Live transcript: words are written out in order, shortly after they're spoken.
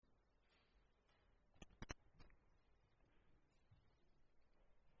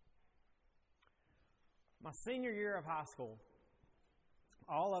My senior year of high school,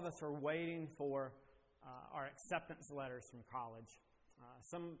 all of us were waiting for our acceptance letters from college.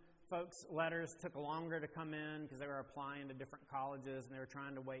 Some folks' letters took longer to come in because they were applying to different colleges and they were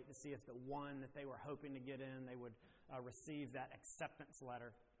trying to wait to see if the one that they were hoping to get in, they would receive that acceptance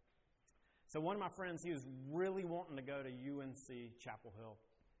letter. So one of my friends, he was really wanting to go to UNC Chapel Hill.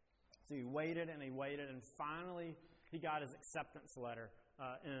 So he waited, and finally he got his acceptance letter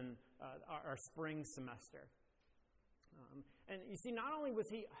in our spring semester. And you see, not only was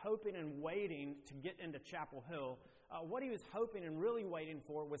he hoping and waiting to get into Chapel Hill, what he was hoping and really waiting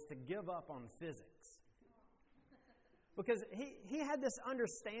for was to give up on physics. Because he had this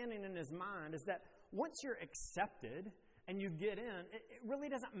understanding in his mind is that once you're accepted and you get in, it really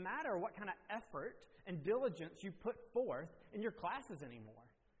doesn't matter what kind of effort and diligence you put forth in your classes anymore.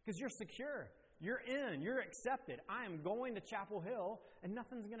 Because you're secure. You're in. You're accepted. I am going to Chapel Hill, and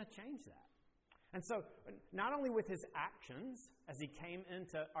nothing's going to change that. And so, not only with his actions, as he came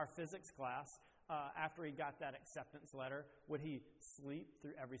into our physics class after he got that acceptance letter, would he sleep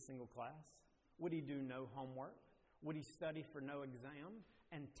through every single class? Would he do no homework? Would he study for no exam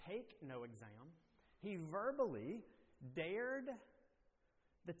and take no exam? He verbally dared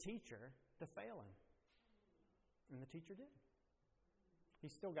the teacher to fail him. And the teacher did. He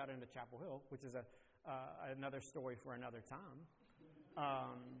still got into Chapel Hill, which is another story for another time.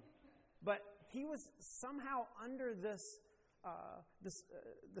 But he was somehow under this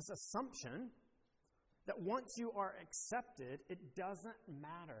assumption that once you are accepted, it doesn't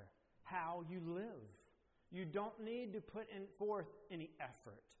matter how you live. You don't need to put forth any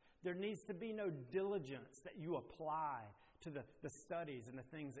effort. There needs to be no diligence that you apply to the studies and the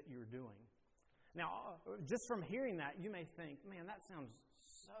things that you're doing. Now, just from hearing that, you may think, man, that sounds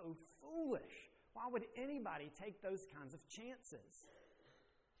so foolish. Why would anybody take those kinds of chances?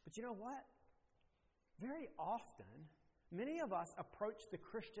 But you know what? Very often, many of us approach the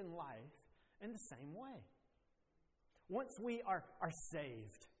Christian life in the same way. Once we are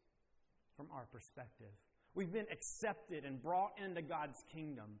saved, from our perspective, we've been accepted and brought into God's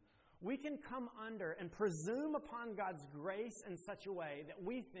kingdom, we can come under and presume upon God's grace in such a way that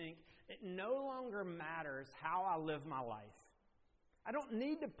we think it no longer matters how I live my life. I don't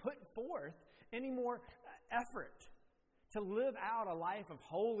need to put forth any more effort to live out a life of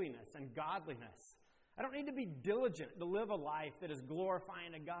holiness and godliness. I don't need to be diligent to live a life that is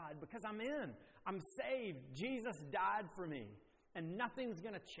glorifying to God because I'm in. I'm saved. Jesus died for me. And nothing's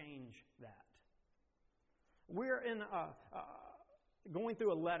going to change that. We're going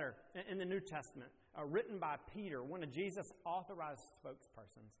through a letter in the New Testament written by Peter, one of Jesus' authorized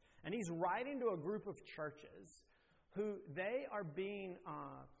spokespersons. And he's writing to a group of churches who they are being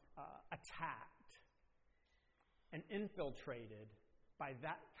attacked and infiltrated by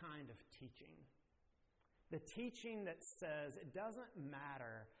that kind of teaching. The teaching that says it doesn't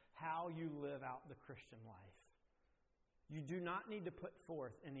matter how you live out the Christian life. You do not need to put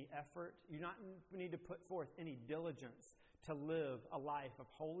forth any effort. You do not need to put forth any diligence to live a life of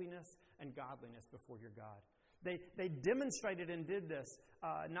holiness and godliness before your God. They demonstrated and did this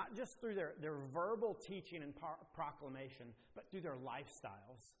not just through their verbal teaching and proclamation, but through their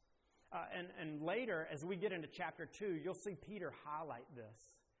lifestyles. And later, as we get into chapter 2, you'll see Peter highlight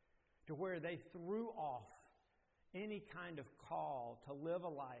this to where they threw off any kind of call to live a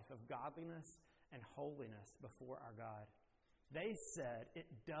life of godliness and holiness before our God. They said it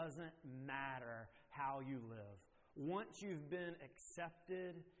doesn't matter how you live. Once you've been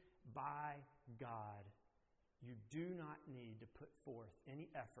accepted by God, you do not need to put forth any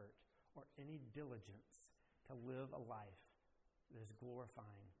effort or any diligence to live a life that is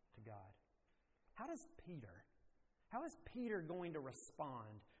glorifying to God. How is Peter going to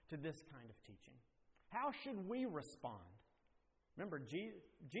respond to this kind of teaching? How should we respond? Remember,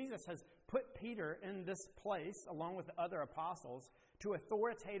 Jesus has put Peter in this place, along with the other apostles, to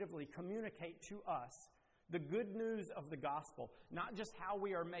authoritatively communicate to us the good news of the gospel. Not just how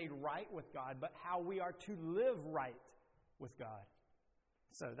we are made right with God, but how we are to live right with God.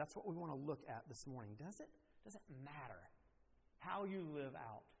 So that's what we want to look at this morning. Does it matter how you live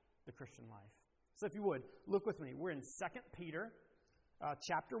out the Christian life? So if you would, look with me. We're in 2 Peter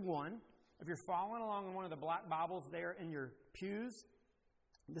chapter 1. If you're following along in one of the black Bibles there in your pews,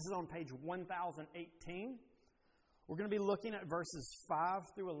 this is on page 1018. We're going to be looking at verses 5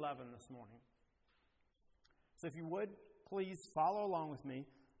 through 11 this morning. So if you would, please follow along with me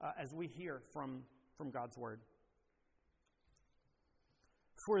as we hear from God's Word.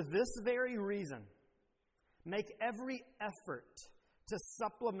 For this very reason, make every effort to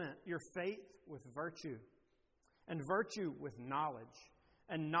supplement your faith with virtue, and virtue with knowledge,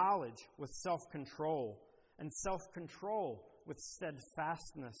 and knowledge with self-control, and self-control with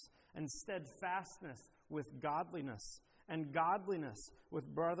steadfastness, and steadfastness with godliness, and godliness with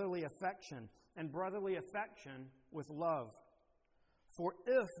brotherly affection, and brotherly affection with love. For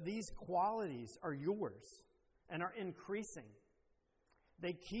if these qualities are yours and are increasing,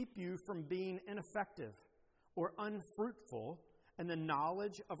 they keep you from being ineffective or unfruitful in the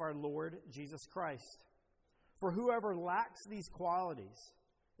knowledge of our Lord Jesus Christ. For whoever lacks these qualities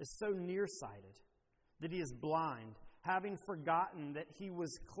is so nearsighted that he is blind, having forgotten that he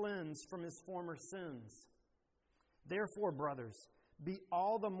was cleansed from his former sins. Therefore, brothers, be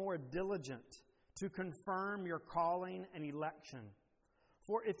all the more diligent to confirm your calling and election.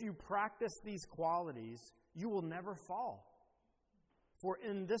 For if you practice these qualities, you will never fall. For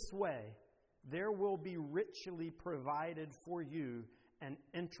in this way, there will be richly provided for you an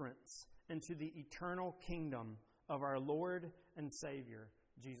entrance into the eternal kingdom of our Lord and Savior,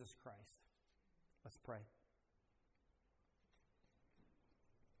 Jesus Christ. Let's pray.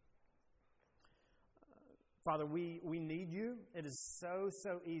 Father, we need you. It is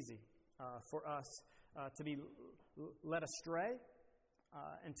so easy for us to be led astray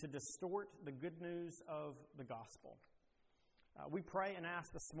and to distort the good news of the gospel. We pray and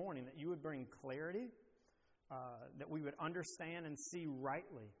ask this morning that you would bring clarity, that we would understand and see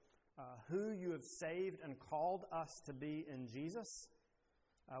rightly who you have saved and called us to be in Jesus.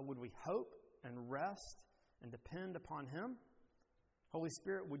 Would we hope and rest and depend upon him? Holy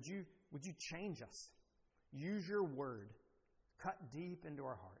Spirit, would you change us? Use your word, cut deep into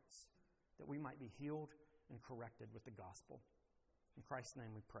our hearts, that we might be healed and corrected with the gospel. In Christ's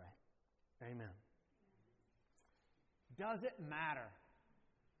name we pray. Amen. Does it matter?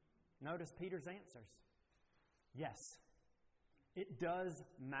 Notice Peter's answers. Yes, it does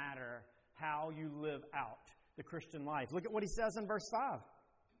matter how you live out the Christian life. Look at what he says in verse 5.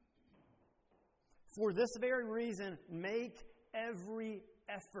 For this very reason, make every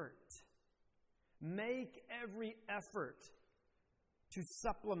effort. Make every effort to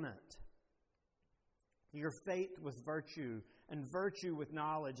supplement your faith with virtue, and virtue with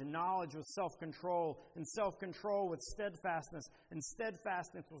knowledge, and knowledge with self-control, and self-control with steadfastness, and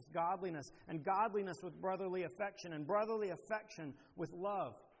steadfastness with godliness, and godliness with brotherly affection, and brotherly affection with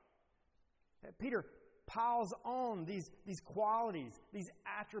love. Peter piles on these qualities, these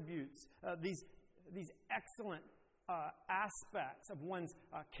attributes, these excellent aspects of one's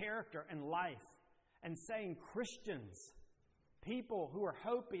character and life, and saying, Christians, people who are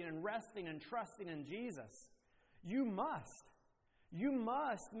hoping and resting and trusting in Jesus, you must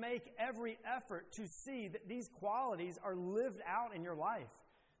make every effort to see that these qualities are lived out in your life,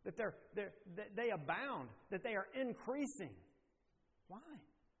 that they abound, that they are increasing. Why?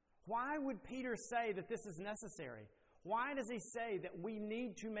 Why would Peter say that this is necessary? Why does he say that we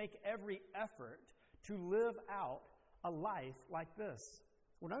need to make every effort to live out a life like this?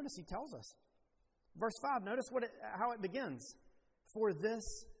 Well, notice he tells us. Verse 5, notice how it begins. For this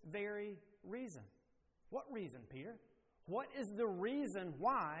very reason. What reason, Peter? What is the reason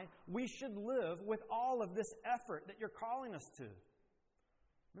why we should live with all of this effort that you're calling us to?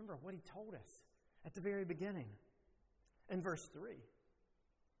 Remember what he told us at the very beginning. In verse 3.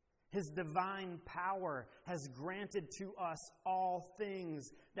 His divine power has granted to us all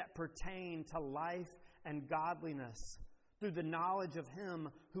things that pertain to life and godliness through the knowledge of Him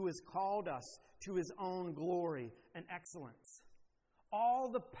who has called us to His own glory and excellence.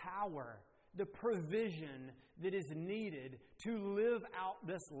 All the power, the provision that is needed to live out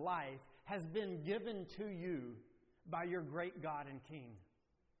this life has been given to you by your great God and King.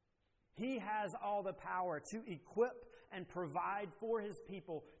 He has all the power to equip and provide for His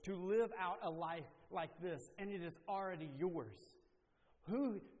people to live out a life like this, and it is already yours.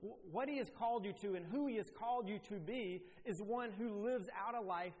 What He has called you to and who He has called you to be is one who lives out a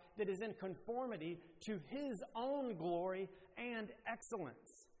life that is in conformity to His own glory and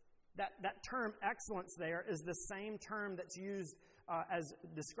excellence. That term excellence there is the same term that's used as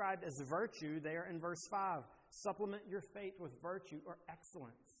described as virtue there in verse 5. Supplement your faith with virtue or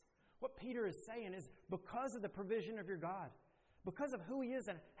excellence. What Peter is saying is because of the provision of your God, because of who He is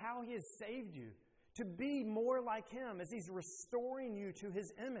and how He has saved you, to be more like Him as He's restoring you to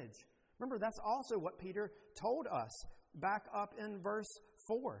His image. Remember, that's also what Peter told us back up in verse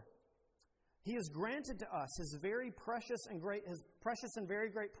 4. He has granted to us His precious and very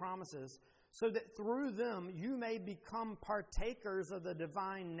great promises, so that through them you may become partakers of the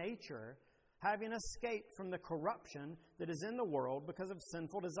divine nature, having escaped from the corruption that is in the world because of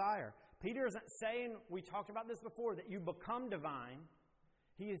sinful desire. Peter isn't saying, we talked about this before, that you become divine.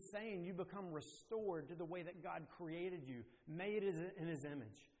 He is saying you become restored to the way that God created you, made in His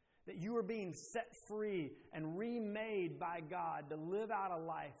image. That you are being set free and remade by God to live out a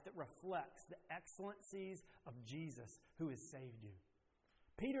life that reflects the excellencies of Jesus who has saved you.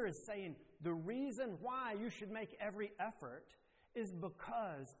 Peter is saying the reason why you should make every effort is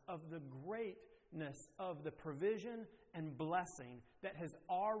because of the greatness of the provision and blessing that has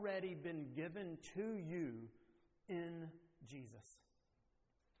already been given to you in Jesus.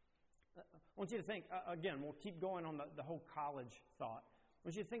 I want you to think, again, we'll keep going on the whole college thought. I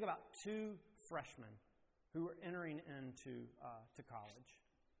want you to think about two freshmen who are entering into to college.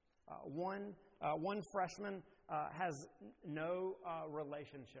 One freshman has no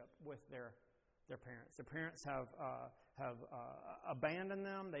relationship with their parents. Their parents have abandoned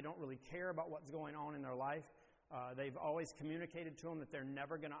them. They don't really care about what's going on in their life. They've always communicated to them that they're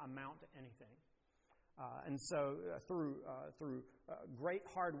never going to amount to anything. And so through great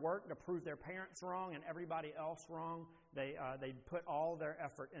hard work to prove their parents wrong and everybody else wrong, they put all their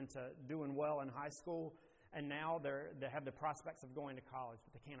effort into doing well in high school, and now they have the prospects of going to college,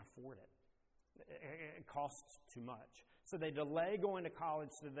 but they can't afford it. It costs too much. So they delay going to college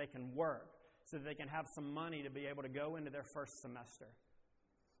so that they can work, so that they can have some money to be able to go into their first semester.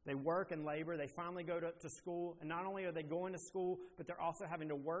 They work and labor. They finally go to school. And not only are they going to school, but they're also having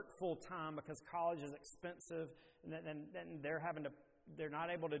to work full time because college is expensive. And they're not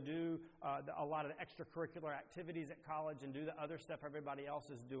able to do a lot of the extracurricular activities at college and do the other stuff everybody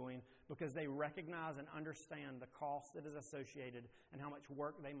else is doing because they recognize and understand the cost that is associated and how much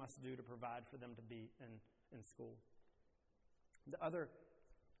work they must do to provide for them to be in school. The other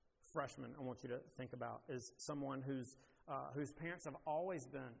freshman I want you to think about is someone whose parents have always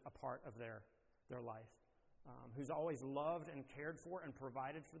been a part of their life, who's always loved and cared for and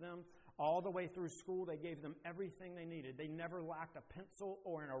provided for them. All the way through school, they gave them everything they needed. They never lacked a pencil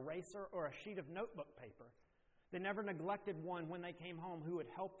or an eraser or a sheet of notebook paper. They never neglected one when they came home who would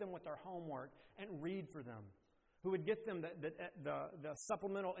help them with their homework and read for them, who would get them the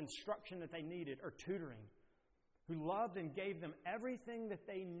supplemental instruction that they needed or tutoring, who loved and gave them everything that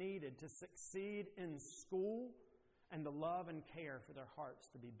they needed to succeed in school and the love and care for their hearts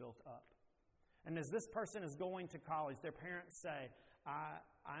to be built up. And as this person is going to college, their parents say,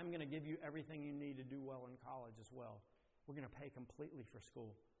 I'm going to give you everything you need to do well in college as well. We're going to pay completely for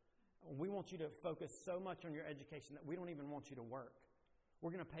school. We want you to focus so much on your education that we don't even want you to work.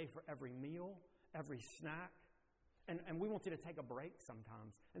 We're going to pay for every meal, every snack, and we want you to take a break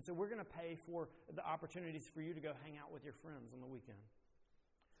sometimes. And so we're going to pay for the opportunities for you to go hang out with your friends on the weekend.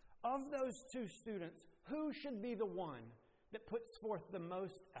 Of those two students, who should be the one that puts forth the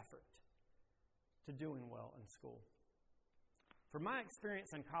most effort to doing well in school? From my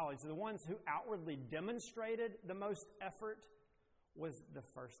experience in college, the ones who outwardly demonstrated the most effort was the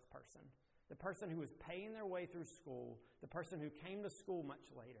first person. The person who was paying their way through school, the person who came to school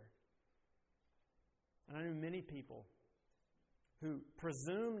much later. And I knew many people who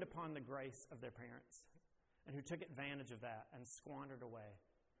presumed upon the grace of their parents and who took advantage of that and squandered away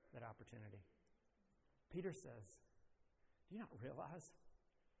that opportunity. Peter says, do you not realize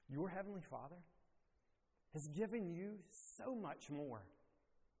your Heavenly Father has given you so much more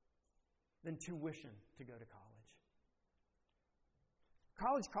than tuition to go to college?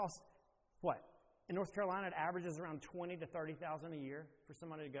 College costs what? In North Carolina, it averages around $20,000 to $30,000 a year for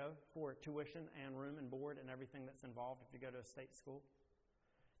somebody to go for tuition and room and board and everything that's involved if you go to a state school.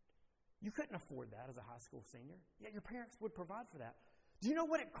 You couldn't afford that as a high school senior, yet your parents would provide for that. Do you know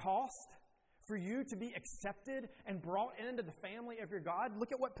what it cost for you to be accepted and brought into the family of your God?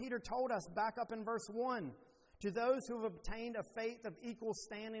 Look at what Peter told us back up in verse 1. To those who have obtained a faith of equal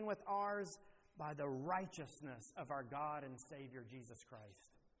standing with ours by the righteousness of our God and Savior Jesus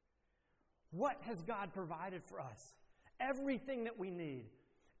Christ. What has God provided for us? Everything that we need.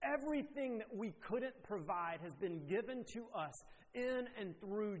 Everything that we couldn't provide has been given to us in and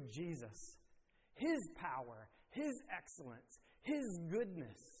through Jesus. His power, His excellence, His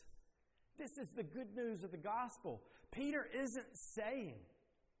goodness. This is the good news of the gospel. Peter isn't saying,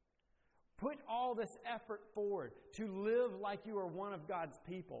 put all this effort forward to live like you are one of God's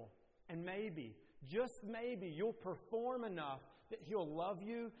people. And maybe, just maybe, you'll perform enough that He'll love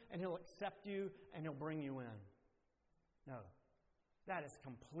you and He'll accept you and He'll bring you in. No, that is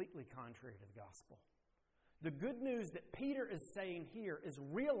completely contrary to the gospel. The good news that Peter is saying here is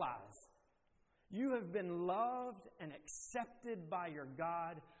realize you have been loved and accepted by your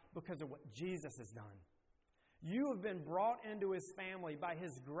God because of what Jesus has done. You have been brought into His family by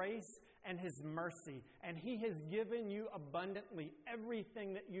His grace and His mercy, and He has given you abundantly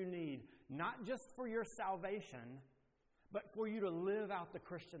everything that you need, not just for your salvation, but for you to live out the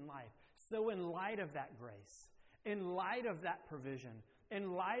Christian life. So in light of that grace, in light of that provision,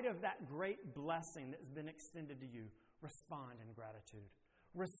 In light of that great blessing that's been extended to you, respond in gratitude.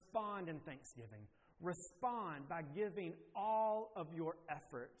 Respond in thanksgiving. Respond by giving all of your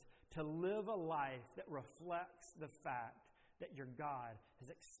effort to live a life that reflects the fact that your God has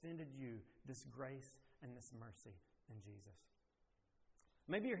extended you this grace and this mercy in Jesus.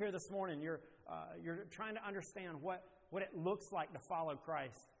 Maybe you're here this morning, you're trying to understand what it looks like to follow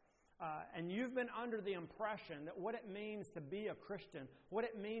Christ. And you've been under the impression that what it means to be a Christian, what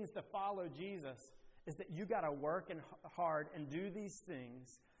it means to follow Jesus, is that you got to work hard and do these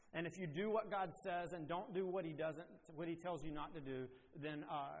things. And if you do what God says and don't do what He tells you not to do, then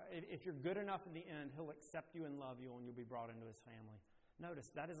if you're good enough in the end, He'll accept you and love you, and you'll be brought into His family. Notice,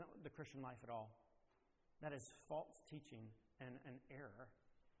 that isn't the Christian life at all. That is false teaching and an error.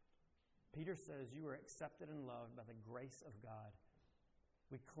 Peter says you are accepted and loved by the grace of God.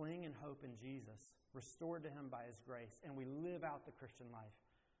 We cling and hope in Jesus, restored to Him by His grace, and we live out the Christian life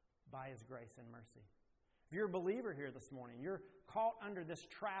by His grace and mercy. If you're a believer here this morning, you're caught under this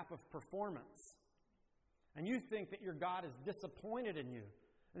trap of performance, and you think that your God is disappointed in you,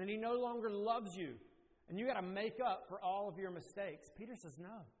 and that He no longer loves you, and you got to make up for all of your mistakes. Peter says,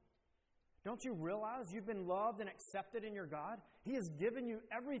 no. Don't you realize you've been loved and accepted in your God? He has given you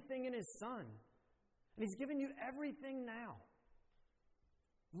everything in His Son, and He's given you everything now.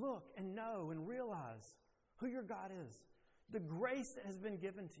 Look and know and realize who your God is, the grace that has been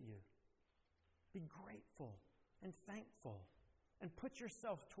given to you. Be grateful and thankful and put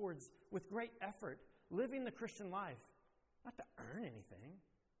yourself towards, with great effort, living the Christian life, not to earn anything,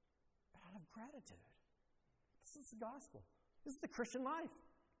 but out of gratitude. This is the gospel. This is the Christian life.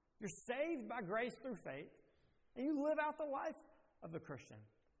 You're saved by grace through faith, and you live out the life of the Christian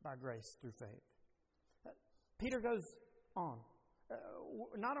by grace through faith. Peter goes on.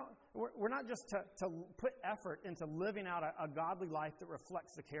 We're not just to put effort into living out a godly life that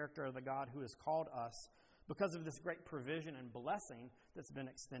reflects the character of the God who has called us because of this great provision and blessing that's been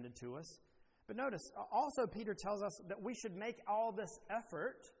extended to us. But notice, also Peter tells us that we should make all this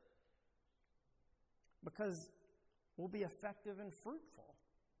effort because we'll be effective and fruitful.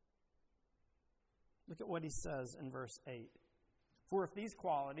 Look at what he says in verse 8. For if these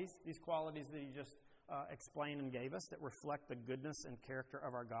qualities that he just explained and gave us that reflect the goodness and character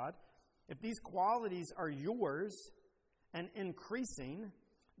of our God, if these qualities are yours and increasing,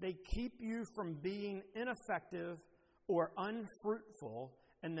 they keep you from being ineffective or unfruitful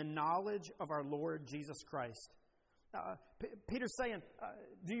in the knowledge of our Lord Jesus Christ. Peter's saying,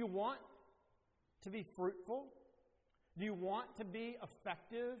 do you want to be fruitful? Do you want to be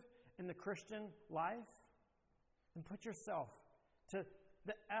effective in the Christian life? Then put yourself to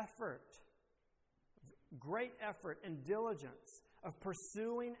the effort, great effort and diligence of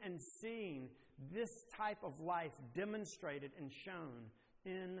pursuing and seeing this type of life demonstrated and shown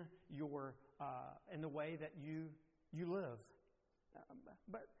in the way that you live.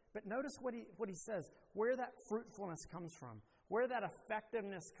 But notice what he says. Where that fruitfulness comes from, where that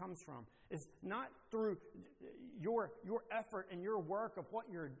effectiveness comes from, is not through your effort and your work of what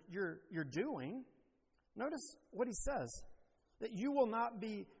you're doing. Notice what he says, that you will not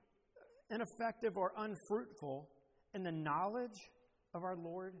be ineffective or unfruitful in the knowledge of our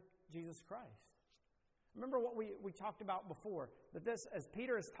Lord Jesus Christ. Remember what we talked about before, that this, as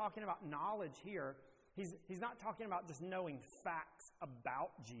Peter is talking about knowledge here, he's not talking about just knowing facts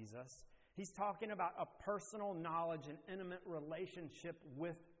about Jesus. He's talking about a personal knowledge and intimate relationship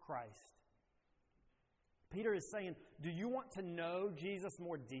with Christ. Peter is saying, do you want to know Jesus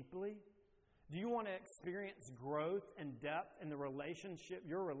more deeply? Do you want to experience growth and depth in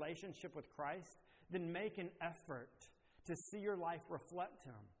your relationship with Christ? Then make an effort to see your life reflect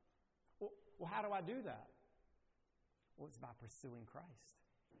Him. Well, how do I do that? Well, it's by pursuing Christ.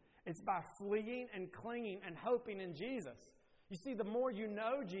 It's by fleeing and clinging and hoping in Jesus. You see, the more you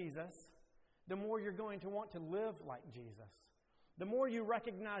know Jesus, the more you're going to want to live like Jesus. The more you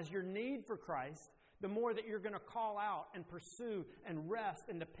recognize your need for Christ, the more that you're going to call out and pursue and rest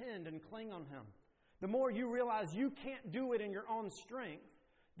and depend and cling on Him. The more you realize you can't do it in your own strength,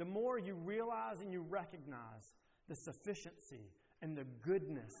 the more you realize and you recognize the sufficiency and the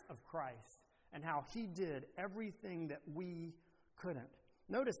goodness of Christ and how He did everything that we couldn't.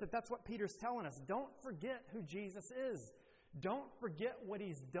 Notice that that's what Peter's telling us. Don't forget who Jesus is. Don't forget what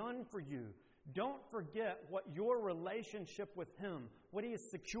He's done for you. Don't forget what your relationship with Him, what He has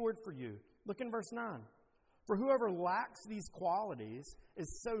secured for you. Look in verse 9. For whoever lacks these qualities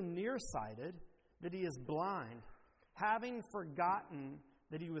is so nearsighted that he is blind, having forgotten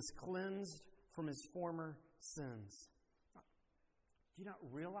that he was cleansed from his former sins. Do you not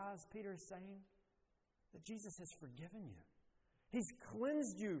realize Peter is saying that Jesus has forgiven you? He's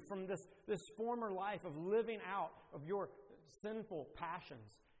cleansed you from this former life of living out of your sinful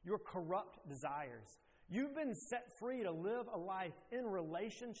passions, your corrupt desires. You've been set free to live a life in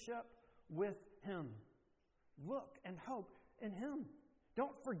relationship with Him. Look and hope in Him.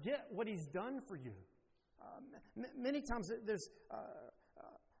 Don't forget what He's done for you. Many times there's...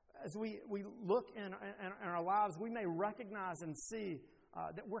 as we look in our lives, we may recognize and see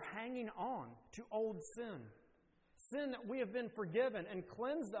that we're hanging on to old sin. Sin that we have been forgiven and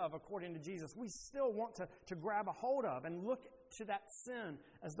cleansed of according to Jesus. We still want to grab a hold of and look to that sin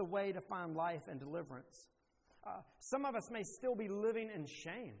as the way to find life and deliverance. Some of us may still be living in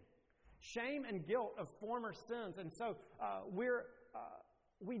shame. Shame and guilt of former sins. And so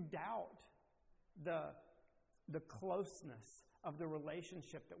we doubt the closeness of the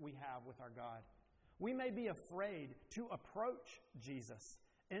relationship that we have with our God. We may be afraid to approach Jesus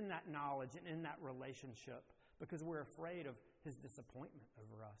in that knowledge and in that relationship because we're afraid of His disappointment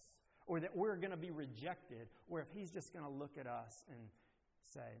over us, or that we're going to be rejected, or if He's just going to look at us and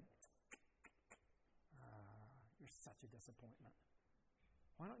say, you're such a disappointment.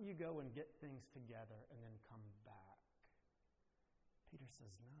 Why don't you go and get things together and then come back? Peter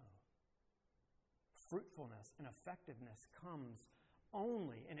says no. Fruitfulness and effectiveness comes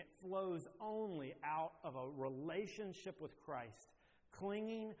only, and it flows only out of a relationship with Christ,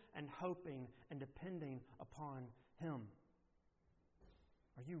 clinging and hoping and depending upon Him.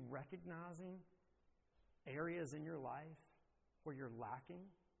 Are you recognizing areas in your life where you're lacking?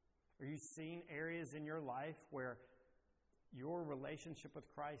 Are you seeing areas in your life where your relationship with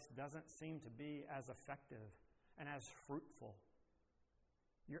Christ doesn't seem to be as effective and as fruitful?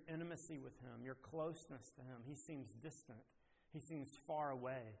 Your intimacy with Him, your closeness to Him, He seems distant. He seems far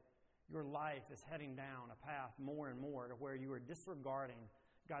away. Your life is heading down a path more and more to where you are disregarding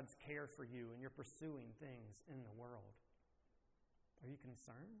God's care for you and you're pursuing things in the world. Are you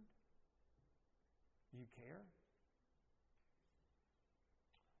concerned? Do you care?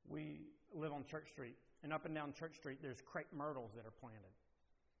 We live on Church Street, and up and down Church Street there's crepe myrtles that are planted.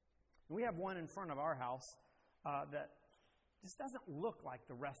 And we have one in front of our house that just doesn't look like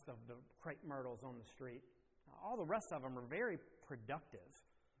the rest of the crepe myrtles on the street. All the rest of them are very productive,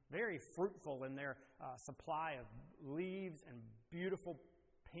 very fruitful in their supply of leaves and beautiful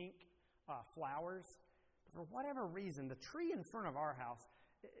pink flowers. But for whatever reason, the tree in front of our house,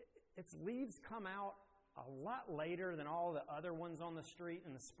 its leaves come out a lot later than all the other ones on the street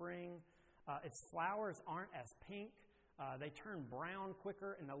in the spring. Its flowers aren't as pink. They turn brown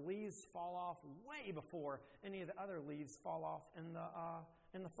quicker, and the leaves fall off way before any of the other leaves fall off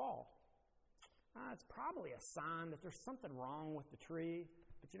in the fall. It's probably a sign that there's something wrong with the tree.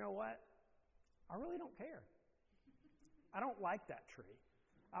 But you know what? I really don't care. I don't like that tree.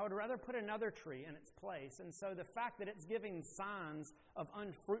 I would rather put another tree in its place. And so the fact that it's giving signs of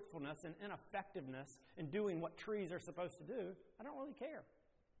unfruitfulness and ineffectiveness in doing what trees are supposed to do, I don't really care.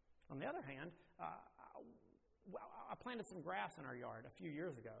 On the other hand, I planted some grass in our yard a few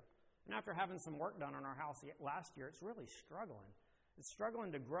years ago. And after having some work done on our house last year, it's really struggling. It's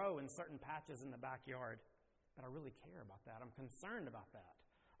struggling to grow in certain patches in the backyard. But I really care about that. I'm concerned about that.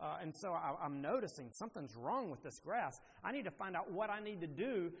 And so I'm noticing something's wrong with this grass. I need to find out what I need to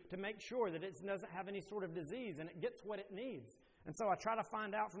do to make sure that it doesn't have any sort of disease and it gets what it needs. And so I try to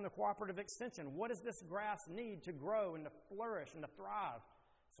find out from the cooperative extension, what does this grass need to grow and to flourish and to thrive?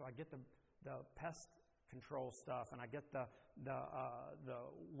 So I get the pest control stuff, and I get the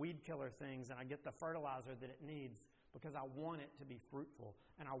weed killer things, and I get the fertilizer that it needs because I want it to be fruitful,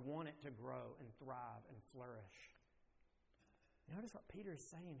 and I want it to grow and thrive and flourish. Notice what Peter is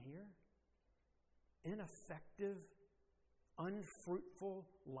saying here. Ineffective, unfruitful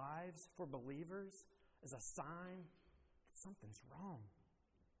lives for believers is a sign that something's wrong.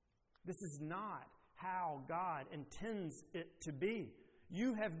 This is not how God intends it to be.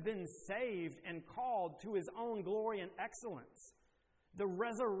 You have been saved and called to His own glory and excellence. The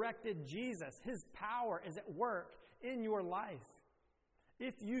resurrected Jesus, His power is at work in your life.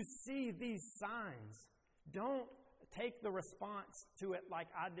 If you see these signs, don't take the response to it like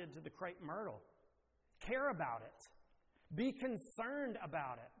I did to the crepe myrtle. Care about it. Be concerned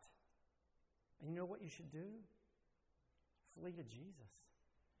about it. And you know what you should do? Flee to Jesus.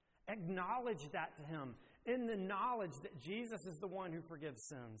 Acknowledge that to Him. In the knowledge that Jesus is the one who forgives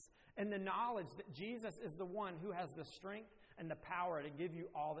sins. In the knowledge that Jesus is the one who has the strength and the power to give you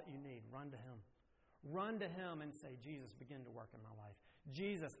all that you need. Run to Him. Run to Him and say, Jesus, begin to work in my life.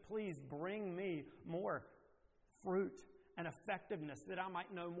 Jesus, please bring me more fruit and effectiveness that I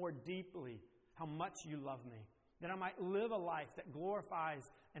might know more deeply how much you love me. That I might live a life that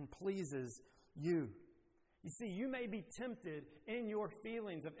glorifies and pleases you. You see, you may be tempted in your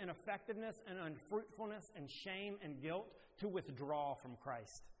feelings of ineffectiveness and unfruitfulness and shame and guilt to withdraw from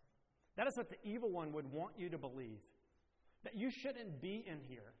Christ. That is what the evil one would want you to believe. That you shouldn't be in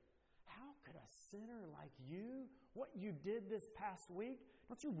here. How could a sinner like you, what you did this past week,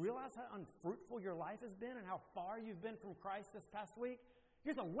 don't you realize how unfruitful your life has been and how far you've been from Christ this past week?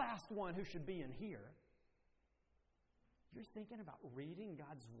 You're the last one who should be in here. You're thinking about reading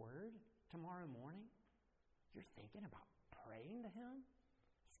God's Word tomorrow morning? You're thinking about praying to Him?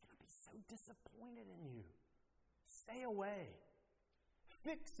 He's going to be so disappointed in you. Stay away.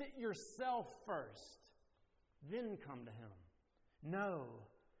 Fix it yourself first. Then come to Him.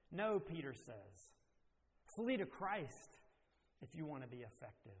 No, Peter says. Flee to Christ if you want to be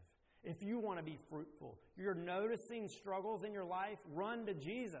effective. If you want to be fruitful. You're noticing struggles in your life, run to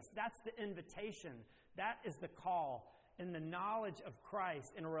Jesus. That's the invitation. That is the call. In the knowledge of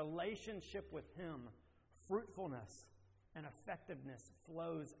Christ, in a relationship with Him, fruitfulness and effectiveness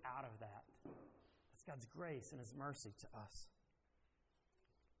flows out of that. That's God's grace and His mercy to us.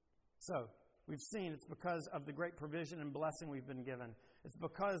 So, we've seen it's because of the great provision and blessing we've been given. It's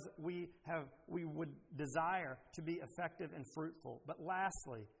because we would desire to be effective and fruitful. But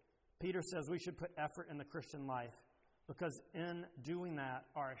lastly, Peter says we should put effort in the Christian life because in doing that,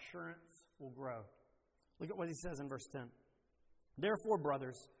 our assurance will grow. Look at what he says in verse 10. Therefore,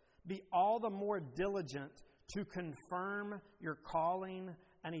 brothers, be all the more diligent to confirm your calling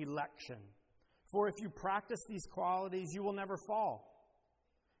and election. For if you practice these qualities, you will never fall.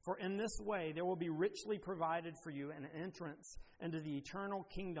 For in this way there will be richly provided for you an entrance into the eternal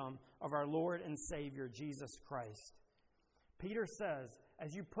kingdom of our Lord and Savior, Jesus Christ. Peter says,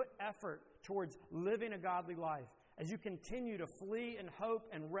 as you put effort towards living a godly life, as you continue to flee and hope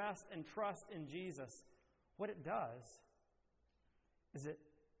and rest and trust in Jesus, what it does is it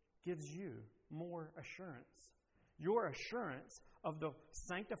gives you more assurance. Your assurance of the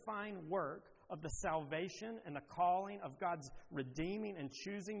sanctifying work of the salvation and the calling of God's redeeming and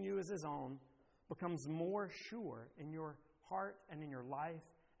choosing you as His own becomes more sure in your heart and in your life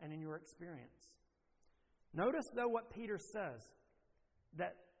and in your experience. Notice, though, what Peter says,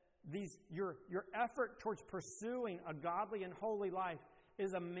 that your effort towards pursuing a godly and holy life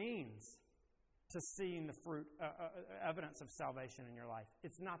is a means to seeing the fruit, evidence of salvation in your life.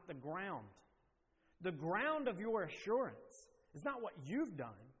 It's not the ground. The ground of your assurance is not what you've done.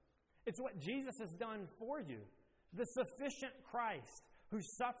 It's what Jesus has done for you. The sufficient Christ who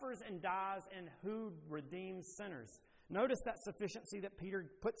suffers and dies and who redeems sinners. Notice that sufficiency that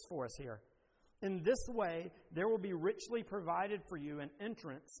Peter puts for us here. In this way, there will be richly provided for you an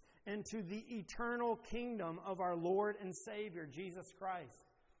entrance into the eternal kingdom of our Lord and Savior, Jesus Christ.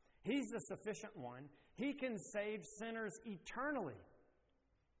 He's the sufficient one. He can save sinners eternally.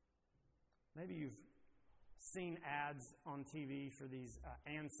 Maybe you've seen ads on TV for these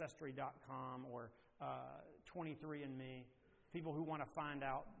Ancestry.com or 23andMe, people who want to find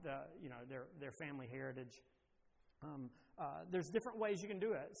out their family heritage. There's different ways you can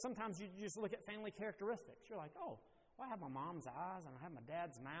do it. Sometimes you just look at family characteristics. You're like, oh, well, I have my mom's eyes and I have my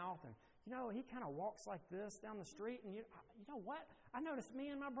dad's mouth, and he kind of walks like this down the street, and you know what? I noticed me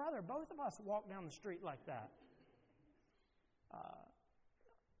and my brother, both of us walk down the street like that.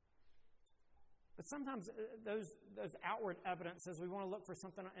 But sometimes those outward evidences, we want to look for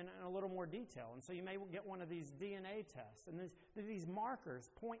something in a little more detail. And so you may get one of these DNA tests. And these markers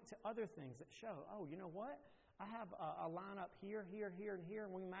point to other things that show, oh, you know what? I have a lineup here, here, here, and here,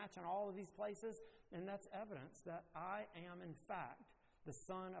 and we match in all of these places. And that's evidence that I am, in fact, the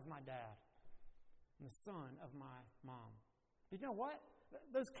son of my dad and the son of my mom. You know what?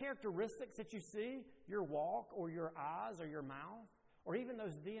 Those characteristics that you see, your walk or your eyes or your mouth, or even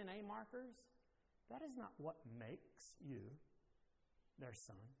those DNA markers, that is not what makes you their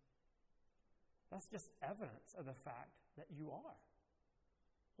son. That's just evidence of the fact that you are.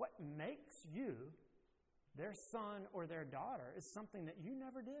 What makes you their son or their daughter is something that you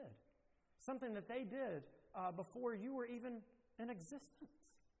never did. Something that they did before you were even in existence.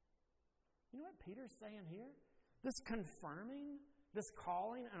 You know what Peter's saying here? This confirming, this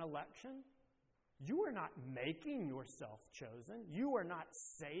calling and election, you are not making yourself chosen. You are not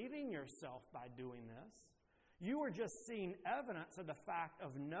saving yourself by doing this. You are just seeing evidence of the fact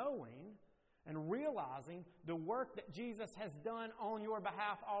of knowing and realizing the work that Jesus has done on your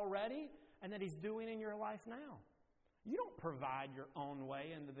behalf already and that He's doing in your life now. You don't provide your own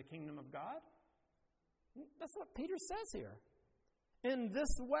way into the kingdom of God. That's what Peter says here. In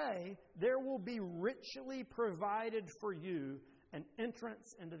this way, there will be richly provided for you an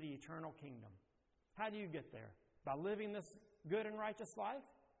entrance into the eternal kingdom. How do you get there? By living this good and righteous life?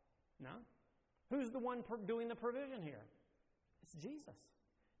 No. Who's the one doing the provision here? It's Jesus.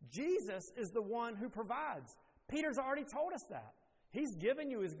 Jesus is the one who provides. Peter's already told us that. He's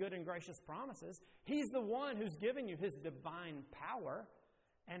given you His good and gracious promises. He's the one who's given you His divine power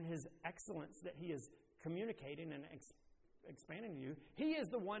and His excellence that He is communicating and expanding to you. He is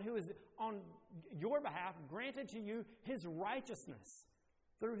the one who is, on your behalf, granted to you His righteousness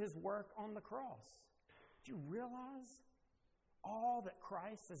through His work on the cross. Do you realize all that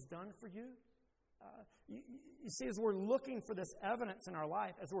Christ has done for you? You see, as we're looking for this evidence in our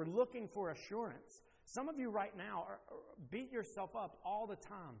life, as we're looking for assurance, some of you right now beat yourself up all the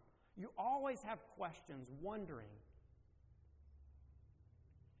time. You always have questions, wondering,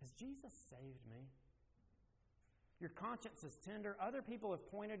 has Jesus saved me? Your conscience is tender. Other people have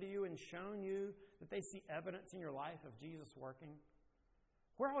pointed to you and shown you that they see evidence in your life of Jesus working.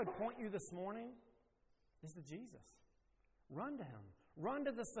 Where I would point you this morning is to Jesus. Run to Him. Run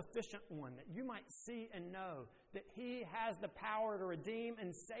to the sufficient one that you might see and know that He has the power to redeem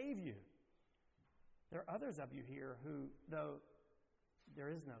and save you. There are others of you here who, though there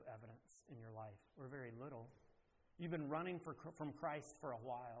is no evidence in your life, or very little, you've been running from Christ for a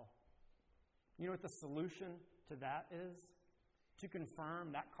while. You know what the solution to that is? To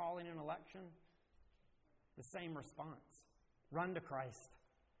confirm that calling and election? The same response. Run to Christ.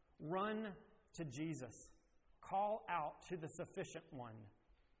 Run to Jesus. Call out to the sufficient one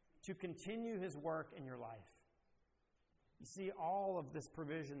to continue His work in your life. You see, all of this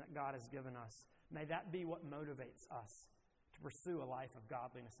provision that God has given us, may that be what motivates us to pursue a life of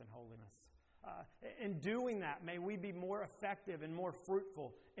godliness and holiness. In doing that, may we be more effective and more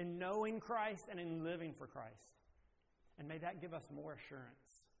fruitful in knowing Christ and in living for Christ. And may that give us more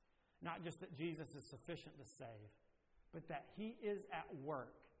assurance. Not just that Jesus is sufficient to save, but that He is at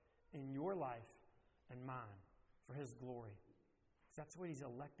work in your life and mine for His glory. That's what He's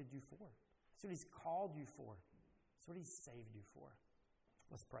elected you for. That's what He's called you for. That's what He's saved you for.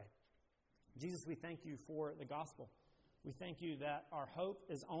 Let's pray. Jesus, we thank You for the gospel. We thank You that our hope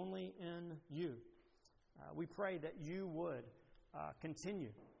is only in You. We pray that You would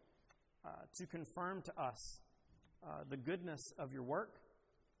continue to confirm to us the goodness of Your work,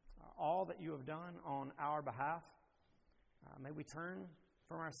 all that You have done on our behalf. May we turn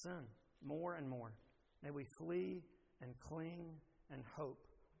from our sin more and more. May we flee and cling and hope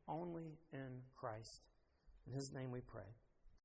only in Christ. In His name we pray.